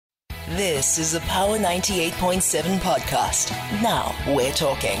This is a Power 98.7 podcast. Now we're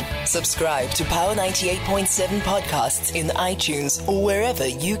talking. Subscribe to Power 98.7 podcasts in iTunes or wherever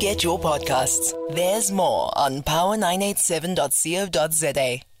you get your podcasts. There's more on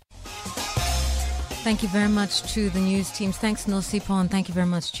power987.co.za. Thank you very much to the news teams. Thanks, Nosipho, and thank you very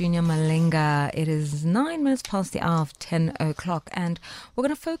much, Junior Malenga. It is 9 minutes past the hour of 10 o'clock, and we're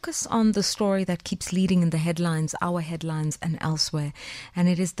going to focus on the story that keeps leading in the headlines, our headlines and elsewhere. And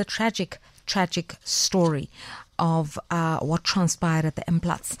it is the tragic story of what transpired at the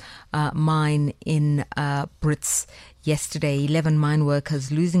Emplatz mine in Brits yesterday. 11 mine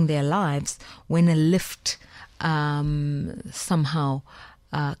workers losing their lives when a lift somehow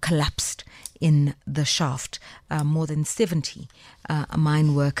collapsed in the shaft. More than 70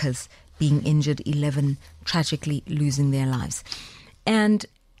 mine workers being injured, 11 tragically losing their lives. And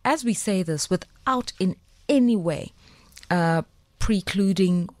as we say this, without in any way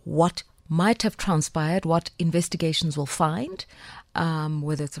precluding what might have transpired, what investigations will find,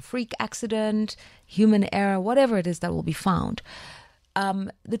 whether it's a freak accident, human error, whatever it is that will be found.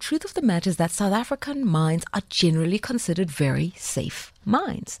 The truth of the matter is that South African mines are generally considered very safe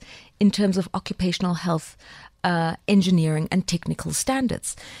mines in terms of occupational health, engineering and technical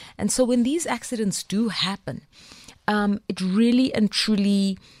standards. And so when these accidents do happen, it really and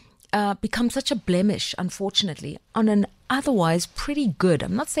truly becomes such a blemish, unfortunately, on an otherwise pretty good,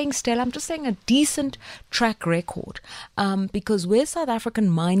 I'm not saying stellar, I'm just saying a decent track record. Because where South African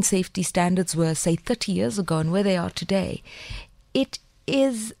mine safety standards were, say, 30 years ago and where they are today, it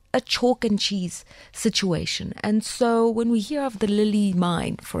is a chalk and cheese situation. And so when we hear of the Lily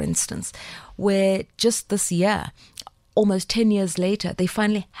mine, for instance, where just this year, almost 10 years later, they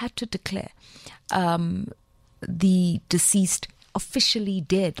finally had to declare the deceased officially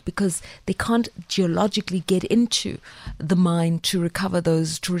dead because they can't geologically get into the mine to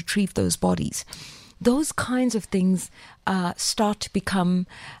retrieve those bodies. Those kinds of things start to become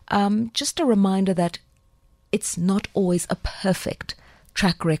just a reminder that it's not always a perfect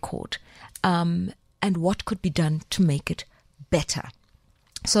track record, and what could be done to make it better.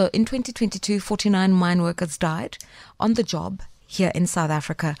 So in 2022, 49 mine workers died on the job here in South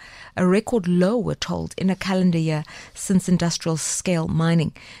Africa, a record low, we're told, in a calendar year since industrial scale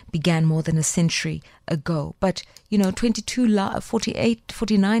mining began more than a century ago. But,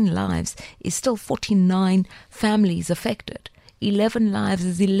 49 lives is still 49 families affected. 11 lives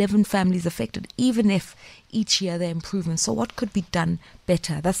is 11 families affected, even if each year there are improvements. So what could be done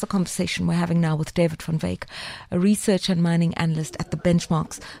better? That's the conversation we're having now with David van Wyk, a research and mining analyst at the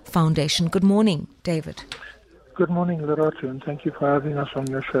Benchmarks Foundation. Good morning, David. Good morning, Lerato, and thank you for having us on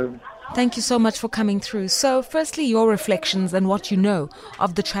your show. Thank you so much for coming through. So firstly, your reflections and what you know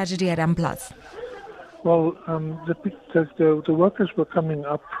of the tragedy at Emplatz. Well, the workers were coming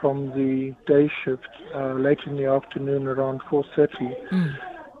up from the day shift late in the afternoon around 4:30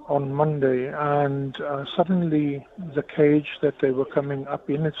 on Monday, and suddenly the cage that they were coming up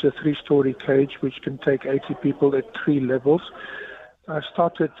in, it's a 3-story cage which can take 80 people at 3 levels,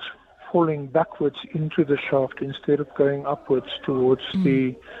 started falling backwards into the shaft instead of going upwards towards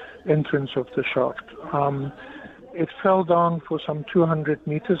the entrance of the shaft. It fell down for some 200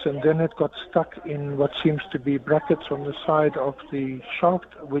 meters and then it got stuck in what seems to be brackets on the side of the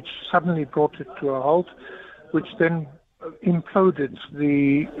shaft, which suddenly brought it to a halt, which then imploded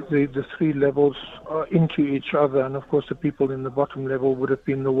the 3 levels into each other. And of course, the people in the bottom level would have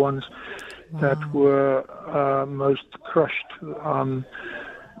been the ones that were most crushed.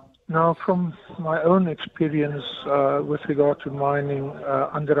 Now, from my own experience with regard to mining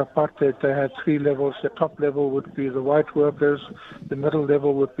under apartheid, they had 3 levels. The top level would be the white workers, the middle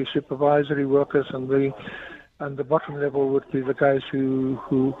level would be supervisory workers, and the bottom level would be the guys who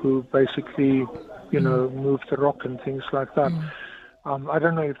basically, moved the rock and things like that. I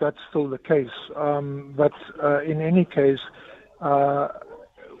don't know if that's still the case, but in any case,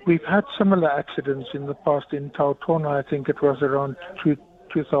 we've had similar accidents in the past. In Tautona, I think it was around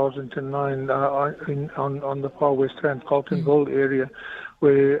 2009 on the Far West Rand, Carltonville area,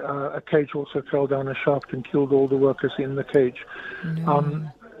 where a cage also fell down a shaft and killed all the workers in the cage.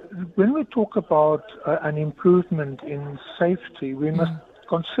 When we talk about an improvement in safety, we must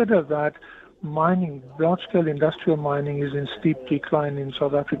consider that mining, large-scale industrial mining, is in steep decline in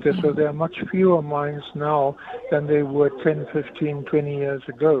South Africa, so there are much fewer mines now than there were 10, 15, 20 years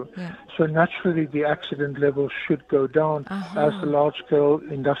ago. So naturally the accident levels should go down as the large-scale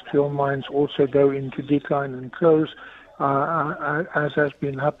industrial mines also go into decline and close, as has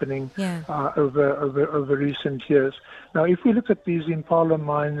been happening over recent years. Now, if we look at these Impala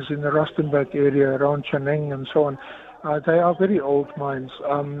mines in the Rustenburg area around Chaneng and so on, they are very old mines.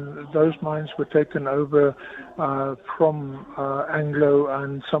 Those mines were taken over from Anglo,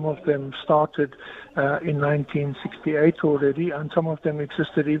 and some of them started in 1968 already, and some of them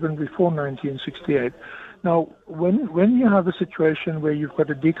existed even before 1968. Now, when you have a situation where you've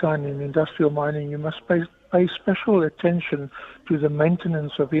got a decline in industrial mining, you must pay special attention to the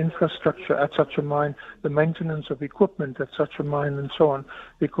maintenance of infrastructure at such a mine, the maintenance of equipment at such a mine, and so on,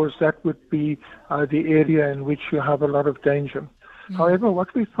 because that would be the area in which you have a lot of danger. However,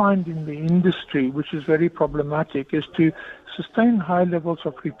 what we find in the industry, which is very problematic, is to sustain high levels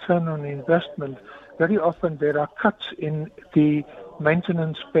of return on investment. Very often there are cuts in the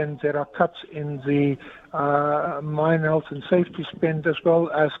maintenance spend, there are cuts in the mine health and safety spend, as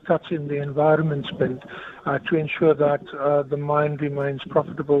well as cuts in the environment spend to ensure that the mine remains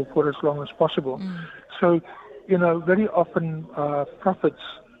profitable for as long as possible. So, very often profits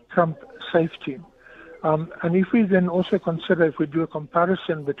trump safety. And if we then also consider, if we do a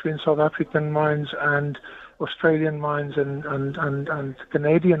comparison between South African mines and Australian mines and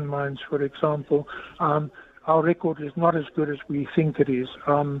Canadian mines, for example, our record is not as good as we think it is.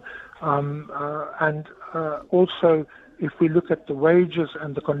 Also, if we look at the wages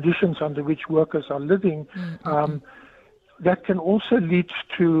and the conditions under which workers are living, that can also lead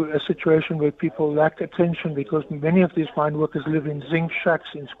to a situation where people lack attention, because many of these mine workers live in zinc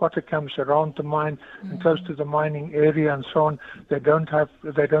shacks, in squatter camps around the mine and close to the mining area and so on. They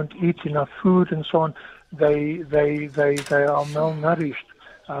don't eat enough food and so on. They are malnourished,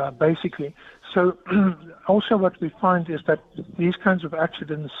 basically. So also what we find is that these kinds of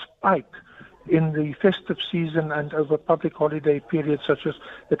accidents spike in the festive season and over public holiday periods, such as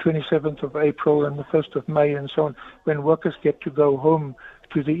the 27th of April and the 1st of May and so on, when workers get to go home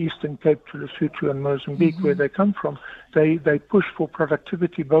to the Eastern Cape, to Lesotho and Mozambique, where they come from. They push for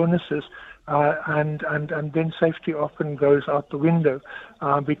productivity bonuses, and then safety often goes out the window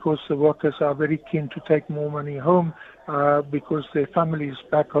because the workers are very keen to take more money home, because their families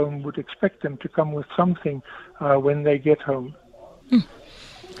back home would expect them to come with something when they get home.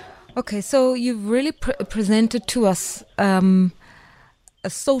 Okay, so you've really presented to us a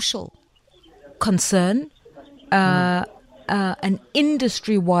social concern, an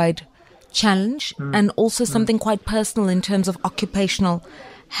industry-wide challenge, and also something quite personal in terms of occupational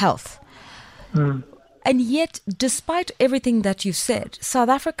health. And yet, despite everything that you've said, South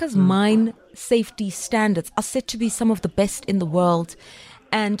Africa's mine safety standards are said to be some of the best in the world.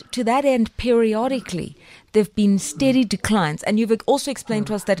 And to that end, periodically, there have been steady declines. And you've also explained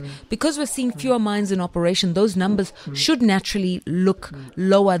to us that because we're seeing fewer mines in operation, those numbers should naturally look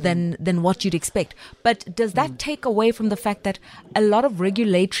lower than what you'd expect. But does that take away from the fact that a lot of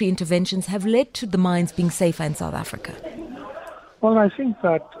regulatory interventions have led to the mines being safer in South Africa? Well, I think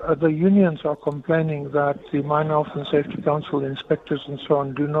that the unions are complaining that the Mine Health and Safety Council inspectors and so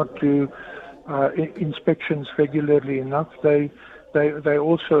on do not do inspections regularly enough. They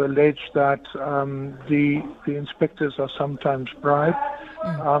also allege that the inspectors are sometimes bribed,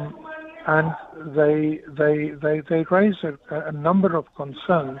 and they raise a number of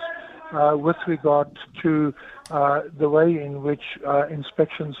concerns with regard to the way in which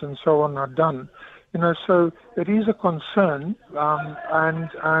inspections and so on are done. So it is a concern,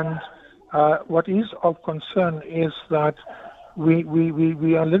 and what is of concern is that we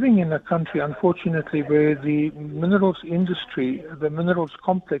are living in a country, unfortunately, where the minerals industry, the minerals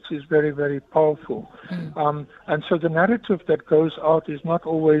complex is very, very powerful. And so the narrative that goes out is not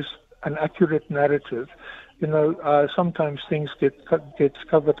always an accurate narrative. Sometimes things get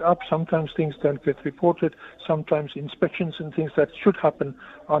covered up, sometimes things don't get reported, sometimes inspections and things that should happen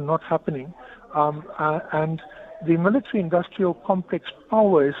are not happening. And the military-industrial complex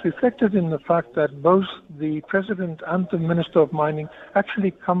power is reflected in the fact that both the President and the Minister of Mining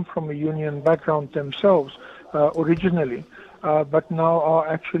actually come from a union background themselves originally, but now are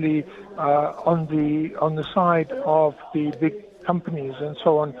actually on the side of the big companies and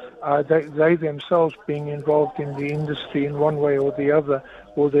so on, they themselves being involved in the industry in one way or the other,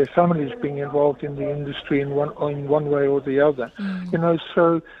 or their families being involved in the industry in one way or the other.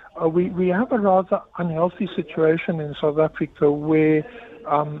 So we have a rather unhealthy situation in South Africa where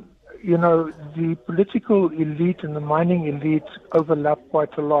the political elite and the mining elite overlap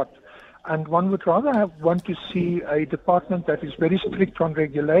quite a lot. And one would rather want to see a department that is very strict on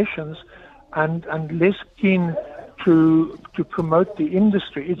regulations and less keen to promote the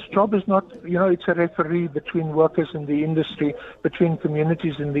industry. Its job is not, it's a referee between workers in the industry, between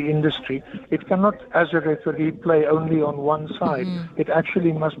communities in the industry. It cannot, as a referee, play only on one side. It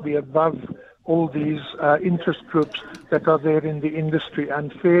actually must be above all these interest groups that are there in the industry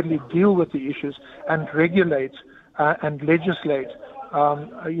and fairly deal with the issues and regulate and legislate,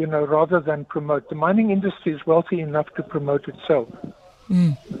 rather than promote. The mining industry is wealthy enough to promote itself.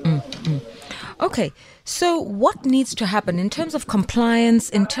 Okay, so what needs to happen in terms of compliance,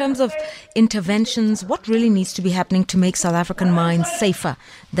 in terms of interventions? What really needs to be happening to make South African mines safer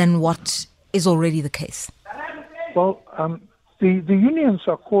than what is already the case? Well, the unions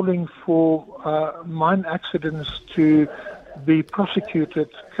are calling for mine accidents to be prosecuted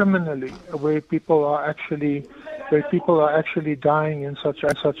criminally, where people are actually dying in such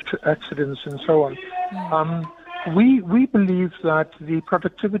accidents and so on. We believe that the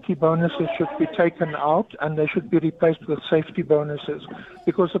productivity bonuses should be taken out and they should be replaced with safety bonuses,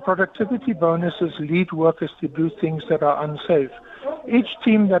 because the productivity bonuses lead workers to do things that are unsafe. Each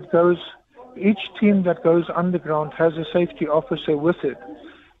team that goes underground has a safety officer with it,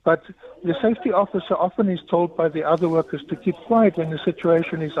 but the safety officer often is told by the other workers to keep quiet when the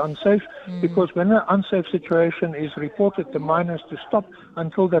situation is unsafe, because when an unsafe situation is reported, the miners to stop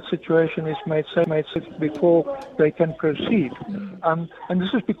until that situation is made safe before they can proceed. And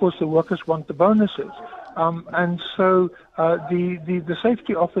this is because the workers want the bonuses. And so the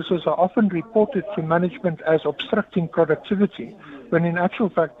safety officers are often reported to management as obstructing productivity, when in actual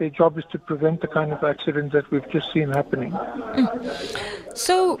fact their job is to prevent the kind of accident that we've just seen happening.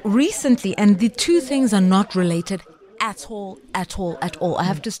 So recently, and the two things are not related at all. I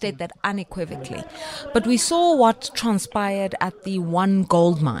have to state that unequivocally. But we saw what transpired at the One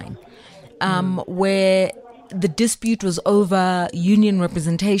Gold Mine, where the dispute was over union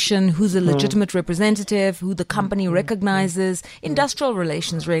representation, who's a legitimate representative, who the company recognizes, industrial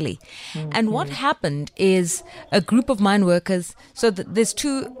relations, really. And what happened is a group of mine workers, so there's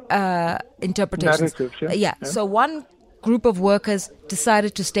two interpretations. Narratives, So one group of workers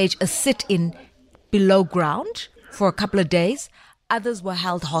decided to stage a sit-in below ground for a couple of days. Others were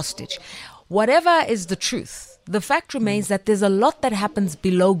held hostage. Whatever is the truth, the fact remains that there's a lot that happens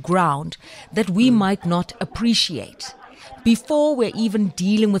below ground that we might not appreciate before we're even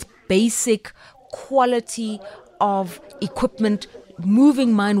dealing with basic quality of equipment,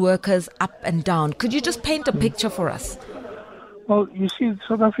 moving mine workers up and down. Could you just paint a picture for us? Well, you see,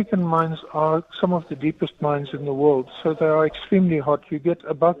 South African mines are some of the deepest mines in the world, so they are extremely hot. You get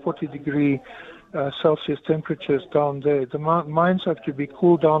above 40-degree Celsius temperatures down there. The mines have to be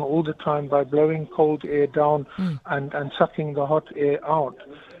cooled down all the time by blowing cold air down and sucking the hot air out.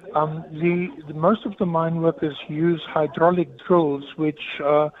 Most of the mine workers use hydraulic drills, which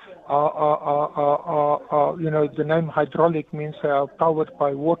are the name hydraulic means they are powered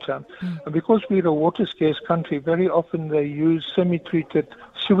by water. And because we're a water-scarce country, very often they use semi-treated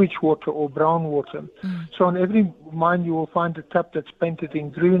sewage water or brown water. So on every mine you will find a tap that's painted in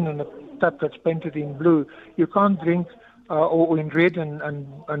green and a tap that's painted in blue. You can't drink or in red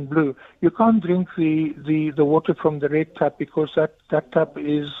and blue. You can't drink the water from the red tap because that tap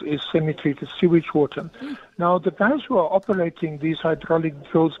is semi-treated sewage water. Now, the guys who are operating these hydraulic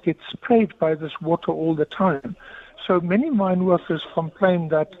drills get sprayed by this water all the time. So many mine workers complain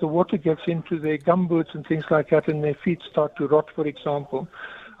that the water gets into their gumboots and things like that, and their feet start to rot, for example.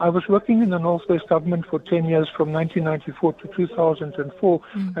 I was working in the Northwest government for 10 years, from 1994 to 2004,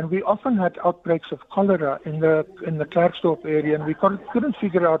 and we often had outbreaks of cholera in the Klerksdorp area, and we couldn't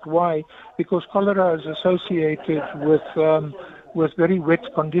figure out why, because cholera is associated with very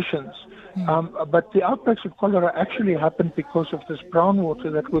wet conditions. But the outbreaks of cholera actually happened because of this brown water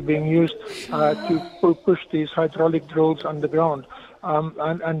that were being used to push these hydraulic drills underground,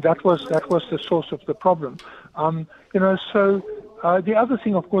 and that was the source of the problem. The other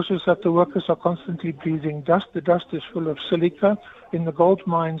thing, of course, is that the workers are constantly breathing dust. The dust is full of silica. In the gold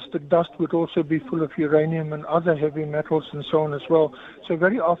mines, the dust would also be full of uranium and other heavy metals and so on as well. So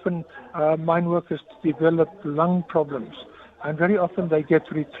very often, mine workers develop lung problems. And very often they get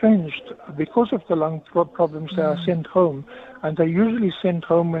retrenched. Because of the lung problems, they are sent home. And they're usually sent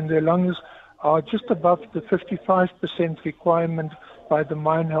home when their lungs are just above the 55% requirement by the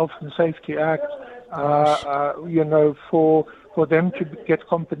Mine Health and Safety Act, for them to get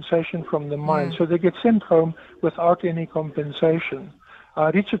compensation from the mine. So they get sent home without any compensation.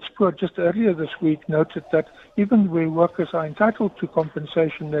 Richard Spoor just earlier this week noted that even where workers are entitled to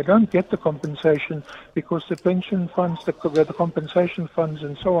compensation, they don't get the compensation because the pension funds, the compensation funds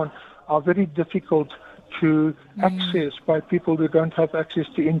and so on are very difficult to access by people who don't have access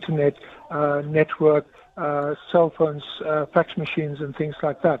to internet, network, cell phones, fax machines and things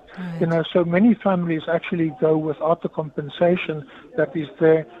like that. Right. So many families actually go without the compensation that is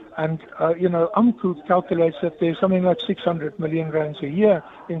there. And, UMCU calculates that there's something like 600 million rands a year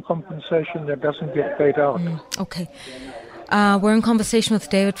in compensation that doesn't get paid out. Okay. We're in conversation with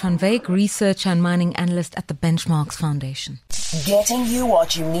David van Wyk, researcher and mining analyst at the Benchmarks Foundation. Getting you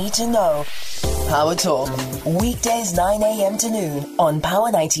what you need to know. Power Talk, weekdays 9 a.m. to noon on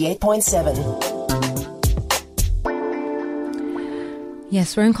Power 98.7.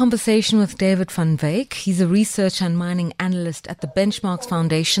 Yes, we're in conversation with David van Wyk. He's a researcher and mining analyst at the Benchmarks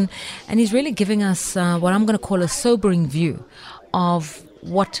Foundation, and he's really giving us what I'm going to call a sobering view of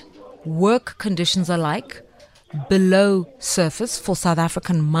what work conditions are like below surface for South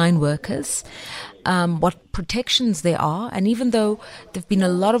African mine workers, what protections there are, and even though there have been a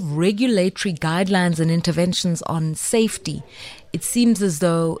lot of regulatory guidelines and interventions on safety, it seems as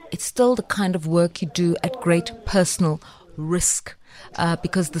though it's still the kind of work you do at great personal risk.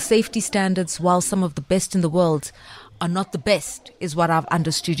 Because the safety standards, while some of the best in the world, are not the best, is what I've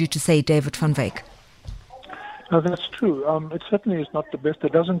understood you to say, David van Wyk. No, that's true. It certainly is not the best.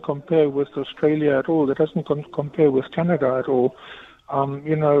 It doesn't compare with Australia at all. It doesn't compare with Canada at all.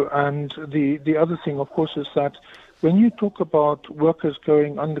 And the other thing, of course, is that when you talk about workers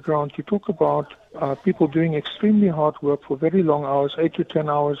going underground, you talk about people doing extremely hard work for very long hours, 8 to 10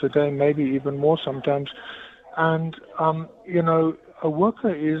 hours a day, maybe even more sometimes. And, a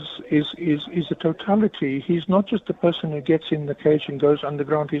worker is a totality. He's not just a person who gets in the cage and goes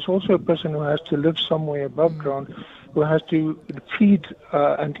underground. He's also a person who has to live somewhere above ground, who has to feed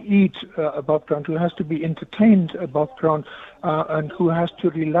and eat above ground, who has to be entertained above ground, and who has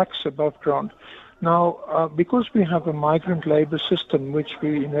to relax above ground. Now, because we have a migrant labor system, which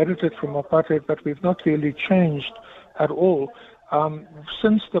we inherited from apartheid, but we've not really changed at all,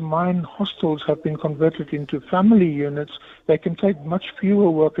 since the mine hostels have been converted into family units, they can take much fewer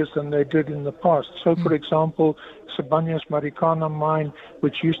workers than they did in the past. So, for example, Sibanye's Marikana mine,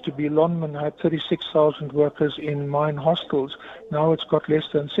 which used to be Lonmin, had 36,000 workers in mine hostels. Now it's got less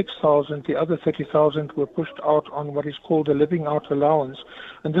than 6,000. The other 30,000 were pushed out on what is called a living out allowance.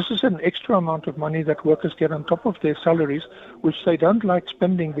 And this is an extra amount of money that workers get on top of their salaries, which they don't like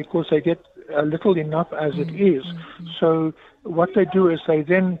spending because they get a little enough as it is. So what they do is they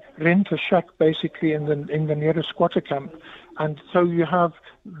then rent a shack basically in the nearest squatter camp. And so you have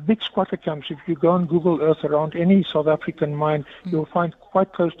big squatter camps. If you go on Google Earth around any South African mine, you'll find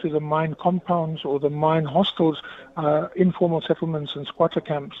quite close to the mine compounds or the mine hostels, informal settlements and squatter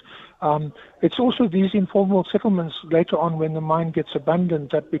camps. It's also these informal settlements later on when the mine gets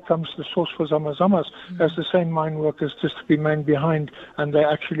abandoned that becomes the source for zamazamas, as the same mine workers just remain behind and they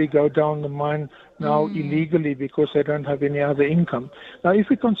actually go down the mine now illegally because they don't have any other income. Now, if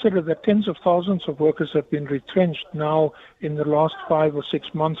we consider that tens of thousands of workers have been retrenched now in the last 5 or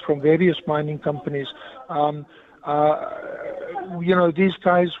 6 months from various mining companies, these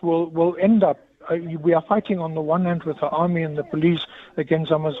guys will end up. We are fighting on the one hand with the army and the police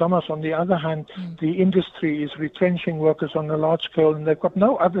against zamazamas. On the other hand, the industry is retrenching workers on a large scale, and they've got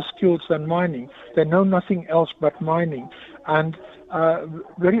no other skills than mining. They know nothing else but mining. And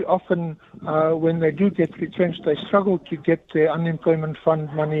very often, when they do get retrenched, they struggle to get their unemployment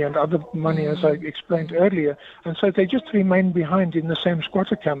fund money and other money, as I explained earlier. And so they just remain behind in the same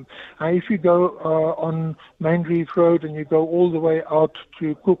squatter camp. If you go on Main Reef Road and you go all the way out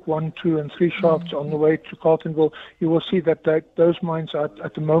to Cook 1, 2, and 3 shafts on the way to Carletonville, you will see that those mines are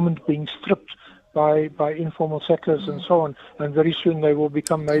at the moment being stripped by informal settlers and so on. And very soon they will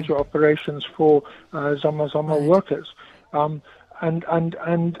become major operations for Zama workers. While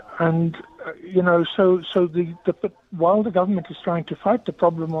the government is trying to fight the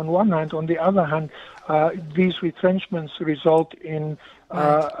problem on one hand, on the other hand, these retrenchments result in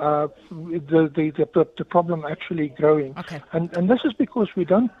the problem actually growing. Okay. And this is because we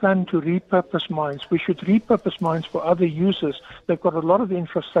don't plan to repurpose mines. We should repurpose mines for other uses. They've got a lot of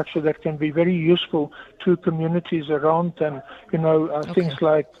infrastructure that can be very useful to communities around them, things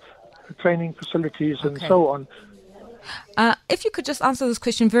like training facilities and so on. If you could just answer this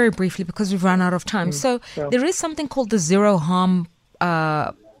question very briefly because we've run out of time. There is something called the Zero Harm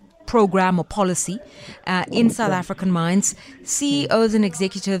program or policy in South African mines. CEOs and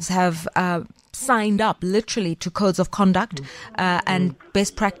executives have signed up literally to codes of conduct and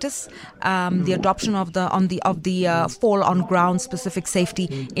best practice, the adoption of the fall on ground specific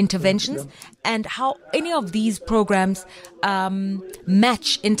safety interventions, and how any of these programs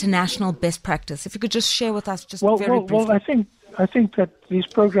match international best practice. If you could just share with us very briefly. Well, I think that these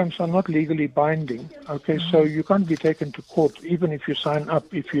programs are not legally binding. Okay, so you can't be taken to court even if you sign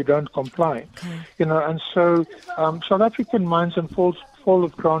up if you don't comply. Okay. And so South African mines and fall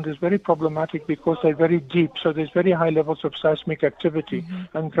of ground is very problematic because they're very deep, so there's very high levels of seismic activity,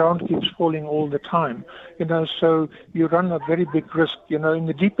 and ground keeps falling all the time. So you run a very big risk. In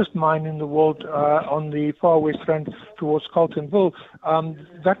the deepest mine in the world, on the far west rand towards Carltonville,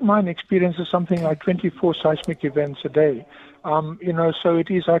 that mine experiences something like 24 seismic events a day. So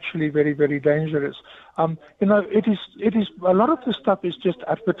it is actually very, very dangerous. It is a lot of the stuff is just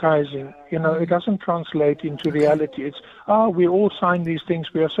advertising. It doesn't translate into reality. It's, we all sign these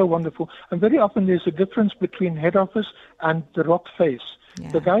things. We are so wonderful. And very often there's a difference between head office and the rock face. Yeah.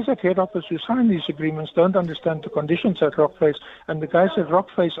 The guys at head office who sign these agreements don't understand the conditions at rock face, and the guys at rock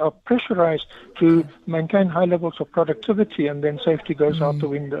face are pressurized to maintain high levels of productivity, and then safety goes out the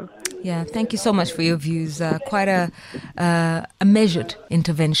window. Yeah, thank you so much for your views. Quite a measured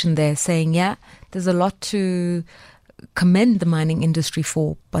intervention there, saying, there's a lot to commend the mining industry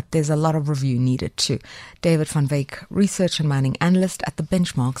for, but there's a lot of review needed too. David van Wyk, research and mining analyst at the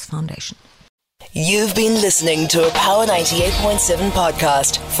Benchmarks Foundation. You've been listening to a Power 98.7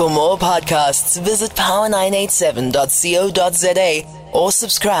 podcast. For more podcasts, visit power987.co.za or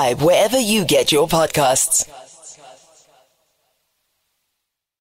subscribe wherever you get your podcasts.